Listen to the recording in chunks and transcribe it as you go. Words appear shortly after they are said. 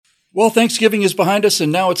Well, Thanksgiving is behind us,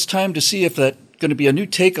 and now it's time to see if that's going to be a new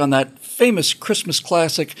take on that famous Christmas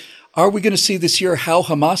classic. Are we going to see this year How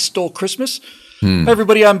Hamas Stole Christmas? Hi,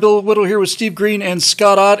 everybody. I'm Bill Whittle here with Steve Green and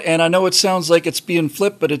Scott Ott, and I know it sounds like it's being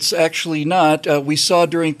flipped, but it's actually not. We saw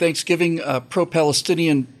during Thanksgiving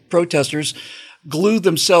pro-Palestinian protesters glue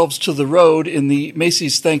themselves to the road in the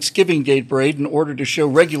Macy's Thanksgiving Day Parade in order to show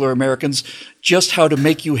regular Americans just how to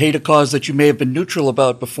make you hate a cause that you may have been neutral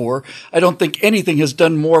about before. I don't think anything has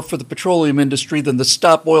done more for the petroleum industry than the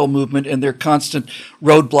Stop Oil movement and their constant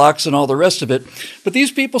roadblocks and all the rest of it. But these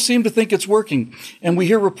people seem to think it's working. And we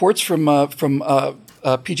hear reports from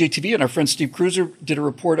PJTV, and our friend Steve Cruiser did a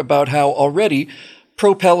report about how already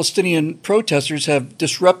pro-Palestinian protesters have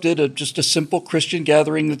disrupted just a simple Christian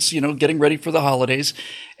gathering that's, getting ready for the holidays.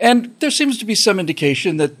 And there seems to be some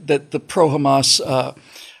indication that the pro-Hamas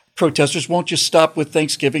protesters won't just stop with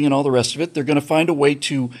Thanksgiving and all the rest of it. They're going to find a way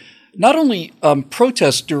to not only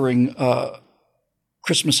protest during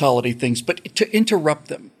Christmas holiday things, but to interrupt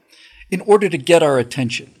them in order to get our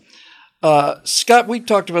attention. Scott, we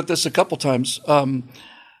talked about this a couple times.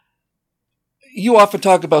 You often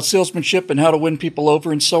talk about salesmanship and how to win people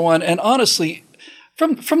over and so on. And honestly,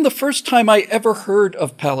 from the first time I ever heard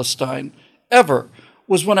of Palestine, ever,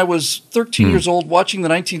 was when I was 13 years old watching the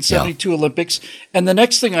 1972 Olympics. And the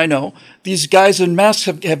next thing I know, these guys in masks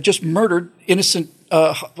have just murdered innocent,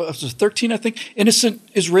 13, I think, innocent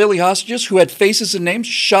Israeli hostages who had faces and names,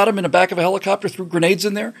 shot them in the back of a helicopter, threw grenades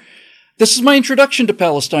in there. This is my introduction to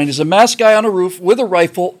Palestine, as a masked guy on a roof with a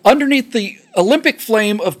rifle underneath the Olympic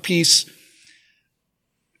flame of peace,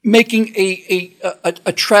 making a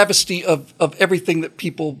travesty of everything that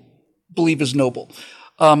people believe is noble.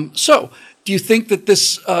 So do you think that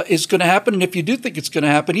this is going to happen? And if you do think it's going to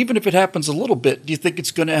happen, even if it happens a little bit, do you think it's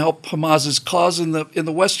going to help Hamas's cause in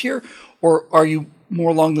the West here? Or are you more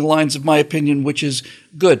along the lines of my opinion, which is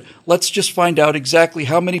good? Let's just find out exactly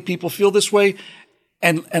how many people feel this way,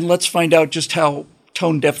 and let's find out just how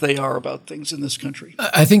tone deaf they are about things in this country.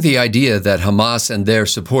 I think the idea that Hamas and their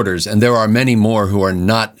supporters, and there are many more who are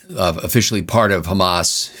not officially part of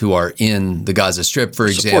Hamas, who are in the Gaza Strip, for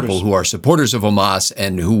example, who are supporters of Hamas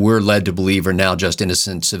and who we're led to believe are now just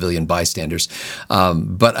innocent civilian bystanders.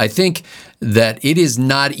 But I think that it is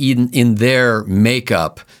not in their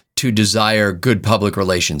makeup to desire good public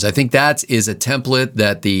relations. I think that is a template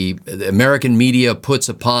that the American media puts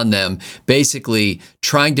upon them, basically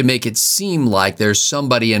trying to make it seem like there's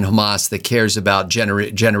somebody in Hamas that cares about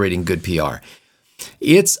generating good PR.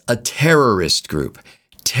 It's a terrorist group.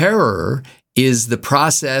 Terror is the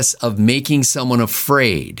process of making someone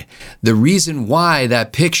afraid. The reason why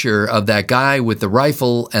that picture of that guy with the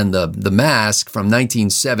rifle and the mask from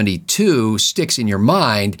 1972 sticks in your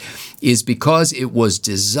mind is because it was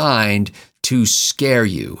designed to scare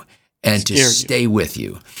you and to stay with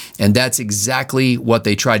you. And that's exactly what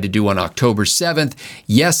they tried to do on October 7th.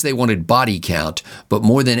 Yes, they wanted body count, but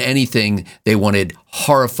more than anything, they wanted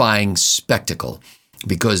horrifying spectacle,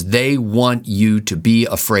 because they want you to be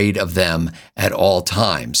afraid of them at all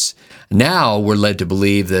times. Now we're led to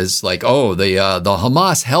believe there's the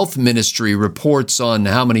Hamas health ministry reports on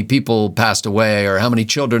how many people passed away or how many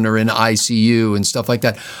children are in ICU and stuff like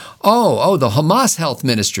that. Oh, the Hamas health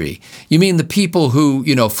ministry. You mean the people who,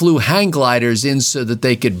 flew hang gliders in so that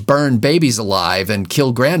they could burn babies alive and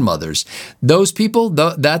kill grandmothers? Those people,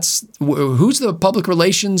 who's the public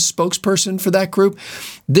relations spokesperson for that group?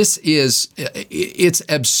 It's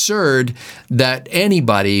absurd that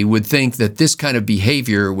anybody would think that this kind of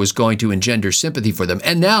behavior was going to engender sympathy for them.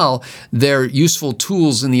 And now they're useful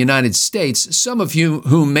tools in the United States, some of you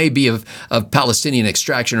who may be of Palestinian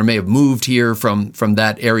extraction or may have moved here from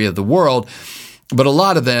that area of the world. But a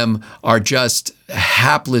lot of them are just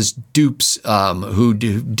hapless dupes who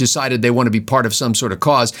decided they want to be part of some sort of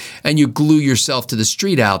cause, and you glue yourself to the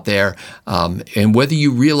street out there. And whether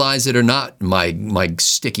you realize it or not, my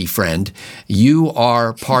sticky friend, you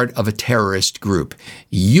are part of a terrorist group.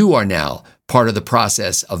 You are now part of the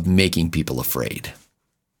process of making people afraid.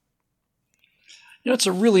 It's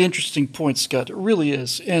a really interesting point, Scott. It really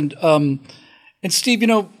is. And Steve,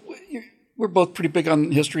 we're both pretty big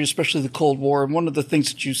on history, especially the Cold War. And one of the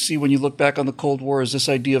things that you see when you look back on the Cold War is this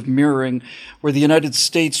idea of mirroring, where the United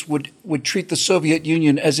States would treat the Soviet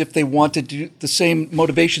Union as if they wanted to do the same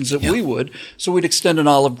motivations that we would. So we'd extend an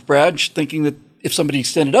olive branch, thinking that if somebody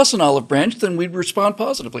extended us an olive branch, then we'd respond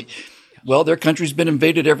positively. Well, their country's been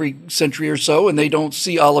invaded every century or so, and they don't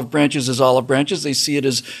see olive branches as olive branches. They see it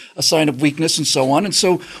as a sign of weakness and so on. And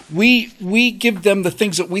so we give them the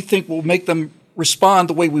things that we think will make them respond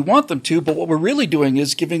the way we want them to, but what we're really doing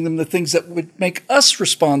is giving them the things that would make us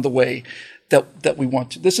respond the way that we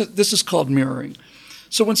want to. This is called mirroring.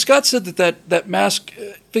 So when Scott said that mask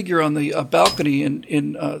figure on the balcony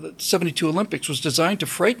in the 72 Olympics was designed to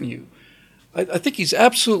frighten you, I think he's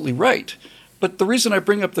absolutely right. But the reason I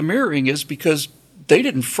bring up the mirroring is because they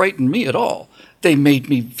didn't frighten me at all. They made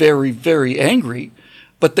me very, very angry,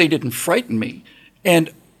 but they didn't frighten me. And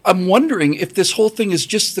I'm wondering if this whole thing is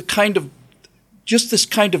just this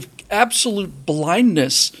kind of absolute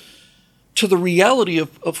blindness to the reality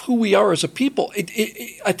of who we are as a people.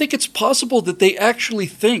 I think it's possible that they actually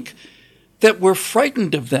think that we're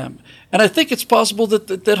frightened of them. And I think it's possible that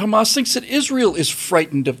Hamas thinks that Israel is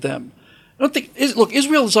frightened of them. I don't think, look,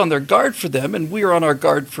 Israel is on their guard for them, and we are on our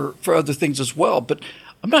guard for other things as well. But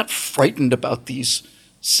I'm not frightened about these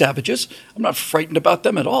savages. I'm not frightened about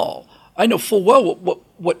them at all. I know full well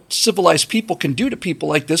what civilized people can do to people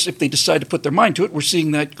like this if they decide to put their mind to it. We're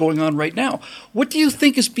seeing that going on right now. What do you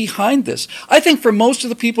think is behind this? I think for most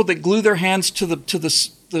of the people that glue their hands to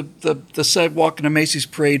the sidewalk in a Macy's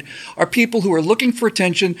parade are people who are looking for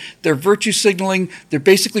attention. They're virtue signaling. They're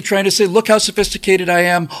basically trying to say, look how sophisticated I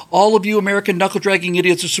am. All of you American knuckle-dragging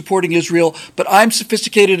idiots are supporting Israel, but I'm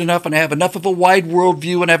sophisticated enough and I have enough of a wide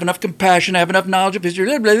worldview and I have enough compassion, I have enough knowledge of history,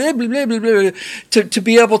 to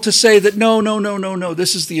be able to say that no,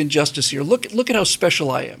 this is the injustice here. Look at how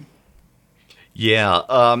special I am. Yeah,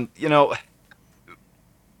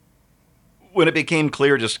 when it became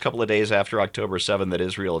clear just a couple of days after October 7 that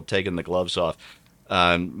Israel had taken the gloves off,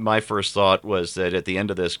 my first thought was that at the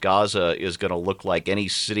end of this, Gaza is going to look like any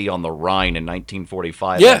city on the Rhine in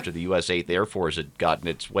 1945 after the U.S. 8th Air Force had gotten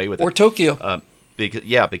its way with it. Or Tokyo.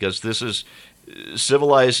 Because this is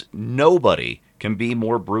civilized. Nobody can be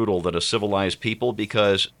more brutal than a civilized people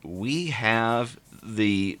because we have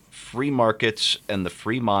the free markets and the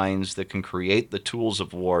free minds that can create the tools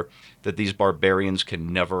of war that these barbarians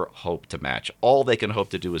can never hope to match. All they can hope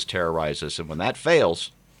to do is terrorize us. And when that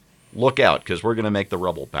fails, look out, because we're going to make the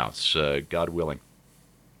rubble bounce, God willing.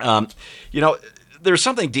 There's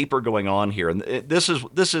something deeper going on here, and this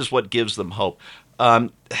is what gives them hope. This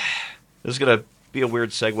is going to be a weird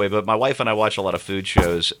segue, but my wife and I watch a lot of food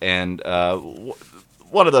shows, and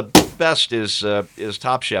one of the best is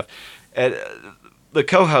Top Chef. The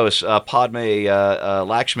co-host, Padme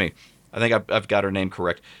Lakshmi, I think I've got her name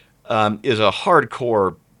correct, is a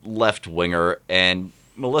hardcore left-winger, and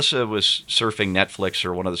Melissa was surfing Netflix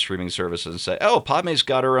or one of the streaming services and said, oh, Padme's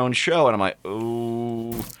got her own show. And I'm like,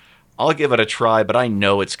 oh, I'll give it a try, but I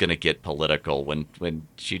know it's going to get political when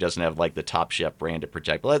she doesn't have, like, the Top Chef brand to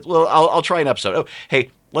protect. I'll try an episode. Oh,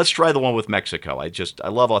 hey, let's try the one with Mexico. I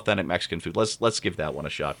love authentic Mexican food. Let's give that one a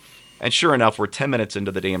shot. And sure enough, we're 10 minutes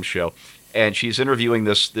into the damn show, and she's interviewing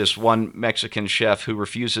this one Mexican chef who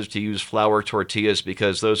refuses to use flour tortillas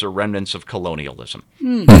because those are remnants of colonialism.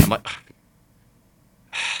 I'm like,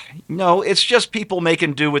 no, it's just people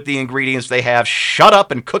making do with the ingredients they have. Shut up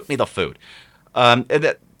and cook me the food.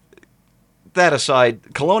 And that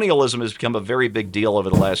aside, colonialism has become a very big deal over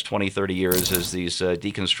the last 20, 30 years as these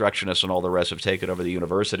deconstructionists and all the rest have taken over the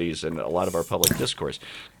universities and a lot of our public discourse.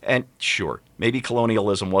 And sure, maybe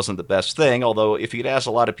colonialism wasn't the best thing, although if you'd ask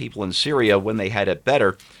a lot of people in Syria when they had it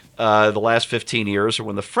better, the last 15 years or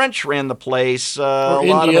when the French ran the place, a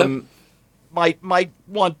lot of them might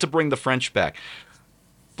want to bring the French back.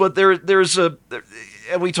 But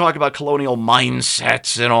and we talk about colonial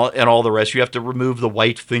mindsets and all the rest. You have to remove the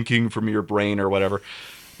white thinking from your brain or whatever.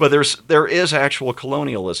 But there is actual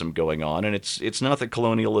colonialism going on, and it's not the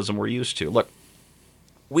colonialism we're used to. Look,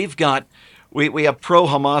 we have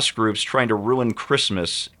pro-Hamas groups trying to ruin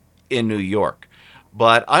Christmas in New York.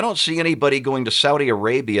 But I don't see anybody going to Saudi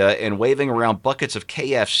Arabia and waving around buckets of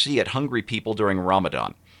KFC at hungry people during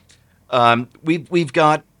Ramadan.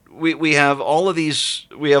 We have all of these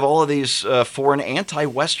foreign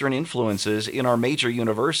anti-Western influences in our major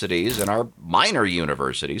universities and our minor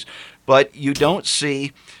universities, but you don't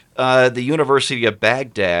see the University of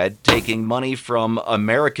Baghdad taking money from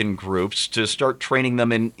American groups to start training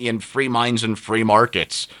them in free minds and free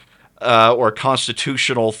markets or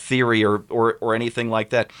constitutional theory or anything like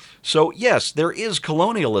that. So yes, there is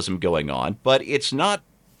colonialism going on, but it's not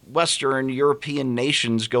Western European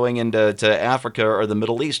nations going into Africa or the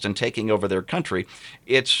Middle East and taking over their country.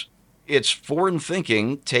 It's foreign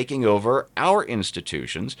thinking taking over our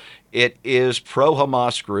institutions. It is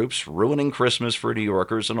pro-Hamas groups ruining Christmas for New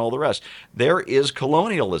Yorkers and all the rest. There is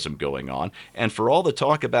colonialism going on, and for all the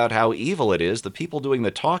talk about how evil it is, the people doing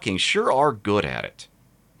the talking sure are good at it.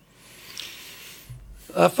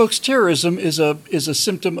 Folks, terrorism is a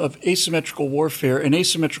symptom of asymmetrical warfare, and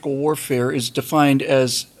asymmetrical warfare is defined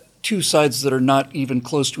as two sides that are not even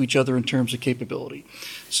close to each other in terms of capability.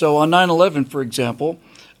 So on 9/11, for example,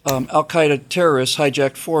 Al-Qaeda terrorists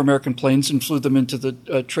hijacked 4 American planes and flew them into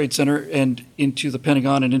the Trade Center and into the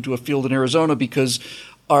Pentagon and into a field in Arizona because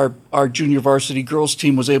our junior varsity girls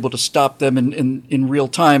team was able to stop them in real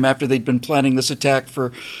time after they'd been planning this attack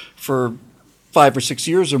for 5 or 6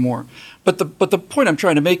 years or more. But the point I'm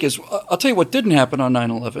trying to make is, I'll tell you what didn't happen on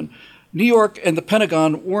 9/11. New York and the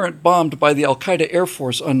Pentagon weren't bombed by the Al-Qaeda Air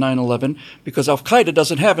Force on 9/11 because Al-Qaeda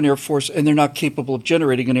doesn't have an Air Force and they're not capable of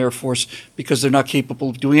generating an Air Force because they're not capable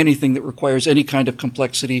of doing anything that requires any kind of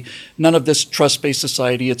complexity, none of this trust-based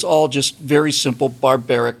society. It's all just very simple,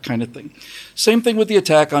 barbaric kind of thing. Same thing with the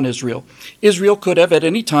attack on Israel. Israel could have at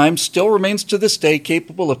any time, still remains to this day,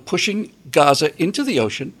 capable of pushing Gaza into the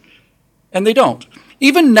ocean, and they don't.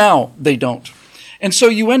 Even now, they don't. And so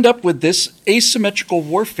you end up with this asymmetrical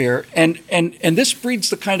warfare, and this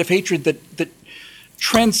breeds the kind of hatred that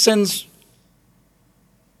transcends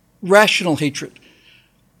rational hatred.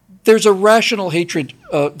 There's a rational hatred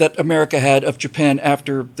that America had of Japan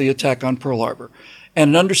after the attack on Pearl Harbor,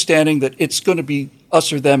 and an understanding that it's going to be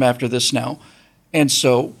us or them after this now. And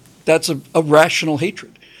so that's a rational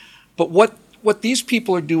hatred. But what these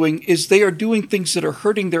people are doing is they are doing things that are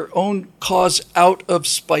hurting their own cause out of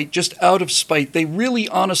spite, just out of spite. They really,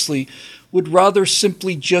 honestly, would rather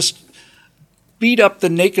simply just beat up the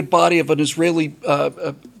naked body of an Israeli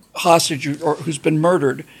hostage or who's been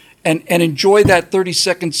murdered and enjoy that 30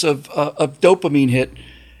 seconds of dopamine hit,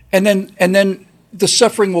 and then the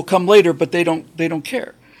suffering will come later, but they don't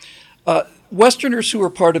care. Westerners who are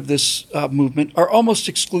part of this movement are almost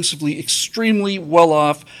exclusively extremely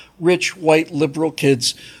well-off, rich, white, liberal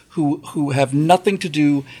kids who have nothing to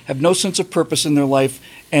do, have no sense of purpose in their life,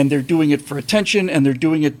 and they're doing it for attention, and they're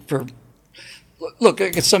doing it for... Look, I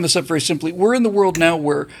can sum this up very simply. We're in the world now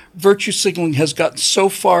where virtue signaling has gotten so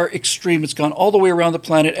far extreme, it's gone all the way around the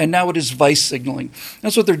planet, and now it is vice signaling.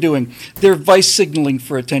 That's what they're doing. They're vice signaling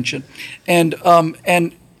for attention. And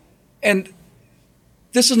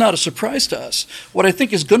this is not a surprise to us. What I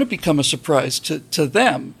think is going to become a surprise to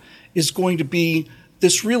them is going to be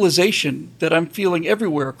this realization that I'm feeling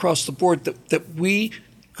everywhere across the board that we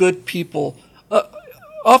good people,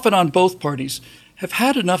 often on both parties, have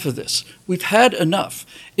had enough of this. We've had enough.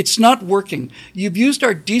 It's not working. You've used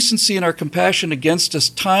our decency and our compassion against us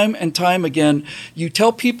time and time again. You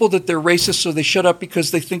tell people that they're racist so they shut up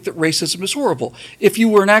because they think that racism is horrible. If you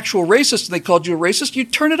were an actual racist and they called you a racist,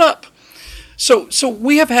 you'd turn it up. So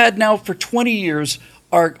we have had now for 20 years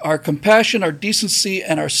our compassion, our decency,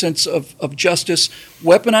 and our sense of justice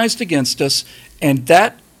weaponized against us, and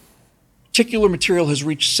that particular material has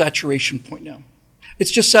reached saturation point now.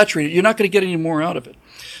 It's just saturated. You're not going to get any more out of it.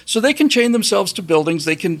 So they can chain themselves to buildings.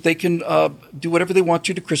 They can do whatever they want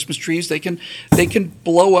to Christmas trees. They can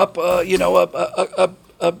blow up a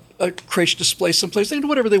creche display someplace. They can do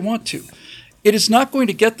whatever they want to. It is not going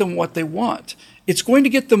to get them what they want. It's going to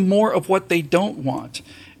get them more of what they don't want.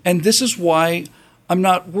 And this is why I'm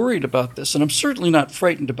not worried about this, and I'm certainly not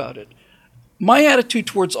frightened about it. My attitude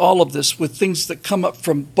towards all of this, with things that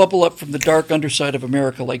bubble up from the dark underside of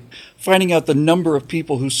America, like finding out the number of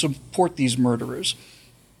people who support these murderers,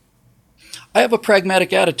 I have a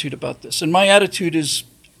pragmatic attitude about this. And my attitude is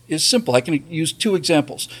simple. I can use 2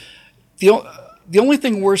 examples. The only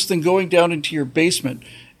thing worse than going down into your basement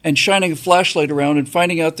and shining a flashlight around and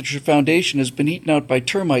finding out that your foundation has been eaten out by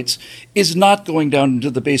termites is not going down into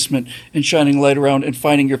the basement and shining a light around and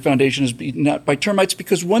finding your foundation has been eaten out by termites,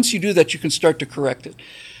 because once you do that, you can start to correct it.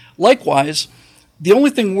 Likewise, the only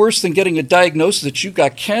thing worse than getting a diagnosis that you've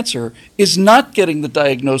got cancer is not getting the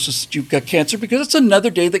diagnosis that you've got cancer, because it's another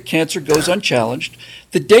day that cancer goes unchallenged.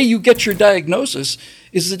 The day you get your diagnosis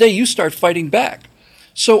is the day you start fighting back.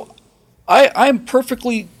 So I'm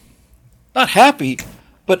perfectly not happy,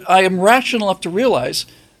 but I am rational enough to realize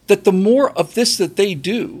that the more of this that they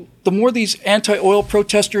do, the more these anti-oil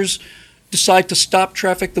protesters decide to stop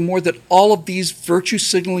traffic, the more that all of these virtue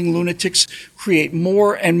signaling lunatics create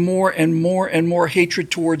more and more and more and more hatred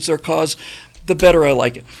towards their cause, the better I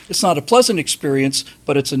like it. It's not a pleasant experience,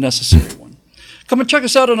 but it's a necessary one. Come and check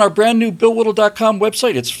us out on our brand new BillWhittle.com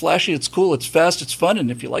website. It's flashy, it's cool, it's fast, it's fun,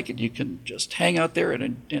 and if you like it, you can just hang out there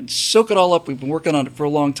and soak it all up. We've been working on it for a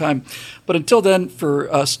long time. But until then,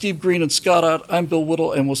 for Steve Green and Scott Ott, I'm Bill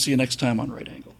Whittle, and we'll see you next time on Right Angle.